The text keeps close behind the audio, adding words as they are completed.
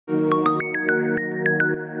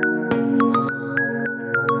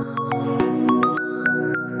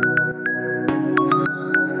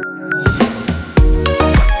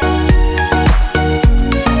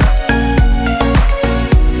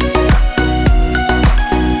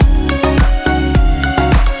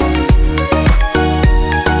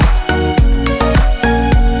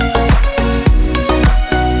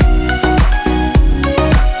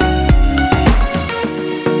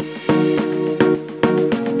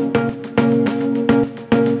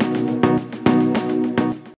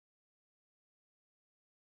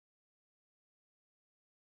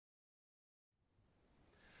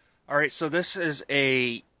All right, so this is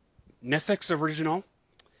a Netflix original,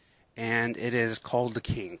 and it is called The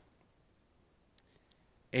King.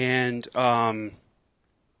 And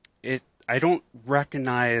it I don't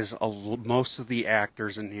recognize most of the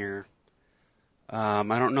actors in here. I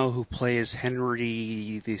don't know who plays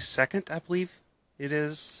Henry the Second. I believe it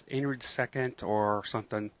is Henry the Second or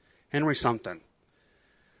something. Henry something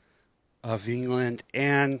of England,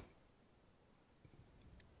 and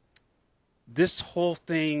this whole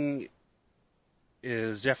thing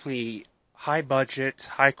is definitely high budget,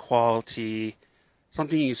 high quality,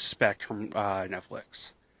 something you expect from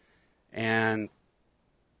Netflix. And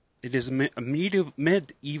it is a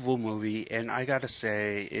medieval movie, and I gotta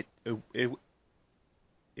say,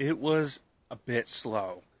 it was a bit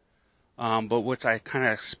slow, but what I kind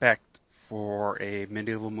of expect for a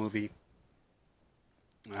medieval movie.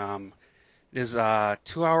 It is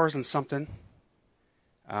 2 hours and something.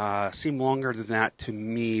 Seemed longer than that to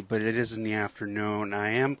me, but it is in the afternoon.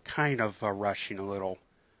 I am kind of rushing a little,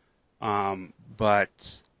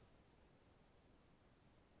 but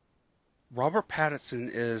Robert Pattinson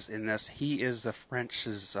is in this. He is the French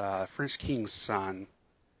king's son.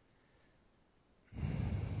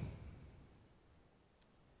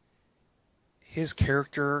 His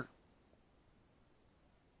character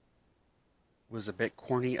was a bit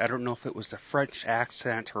corny. I don't know if it was the French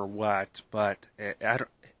accent or what, but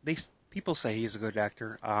people say he's a good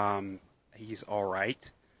actor. He's all right.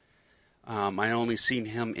 I only seen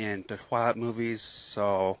him in the Twilight movies,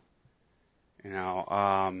 so you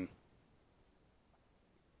know.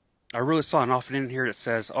 I really saw nothing in here that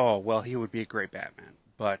says, "Oh, well, he would be a great Batman."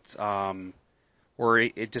 But or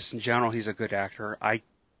just in general, he's a good actor. I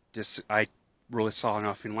really saw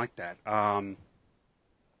nothing like that.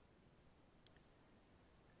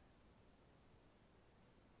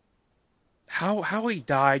 How he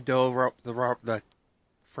died though, the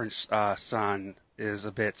French son is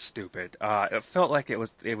a bit stupid. It felt like it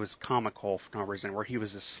was comical for no reason, where he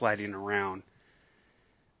was just sliding around,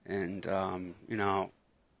 and I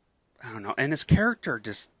don't know, and his character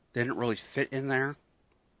just didn't really fit in there.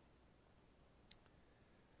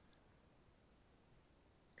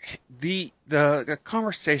 The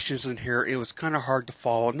conversations in here, it was kind of hard to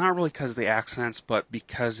follow, not really because of the accents, but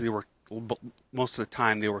because they were most of the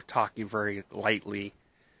time they were talking very lightly,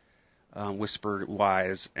 whispered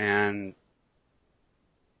wise, and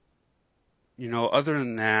other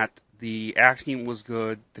than that, the acting was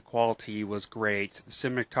good, the quality was great, the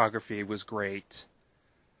cinematography was great.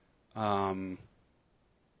 Um,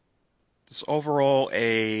 just overall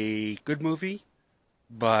a good movie,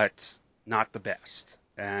 but not the best.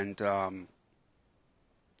 And I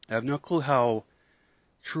have no clue how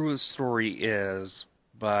true the story is,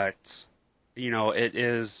 but it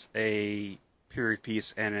is a period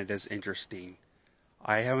piece and it is interesting.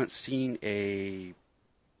 I haven't seen a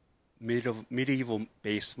medieval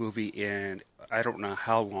based movie in I don't know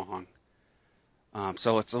how long,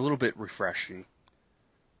 so it's a little bit refreshing.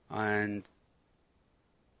 And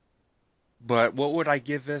but what would I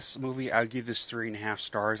give this movie? I would give this 3.5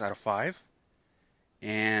 stars out of 5.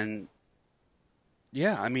 And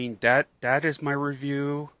yeah, I mean that is my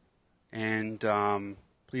review. And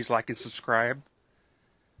please like and subscribe.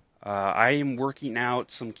 I am working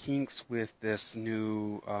out some kinks with this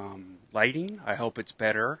new lighting. I hope it's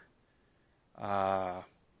better, uh,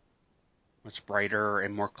 much brighter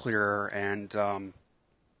and more clearer. And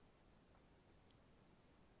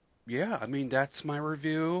yeah, I mean that's my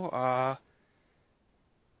review.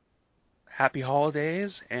 Happy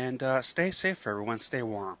holidays and stay safe, everyone. Stay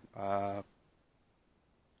warm. Don't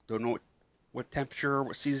know what temperature,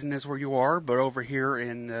 what season is where you are, but over here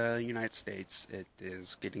in the United States, it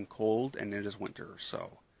is getting cold and it is winter,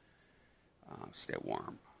 so stay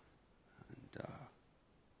warm. And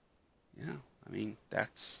yeah, I mean,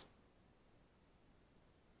 that's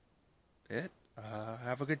it.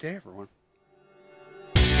 Have a good day, everyone.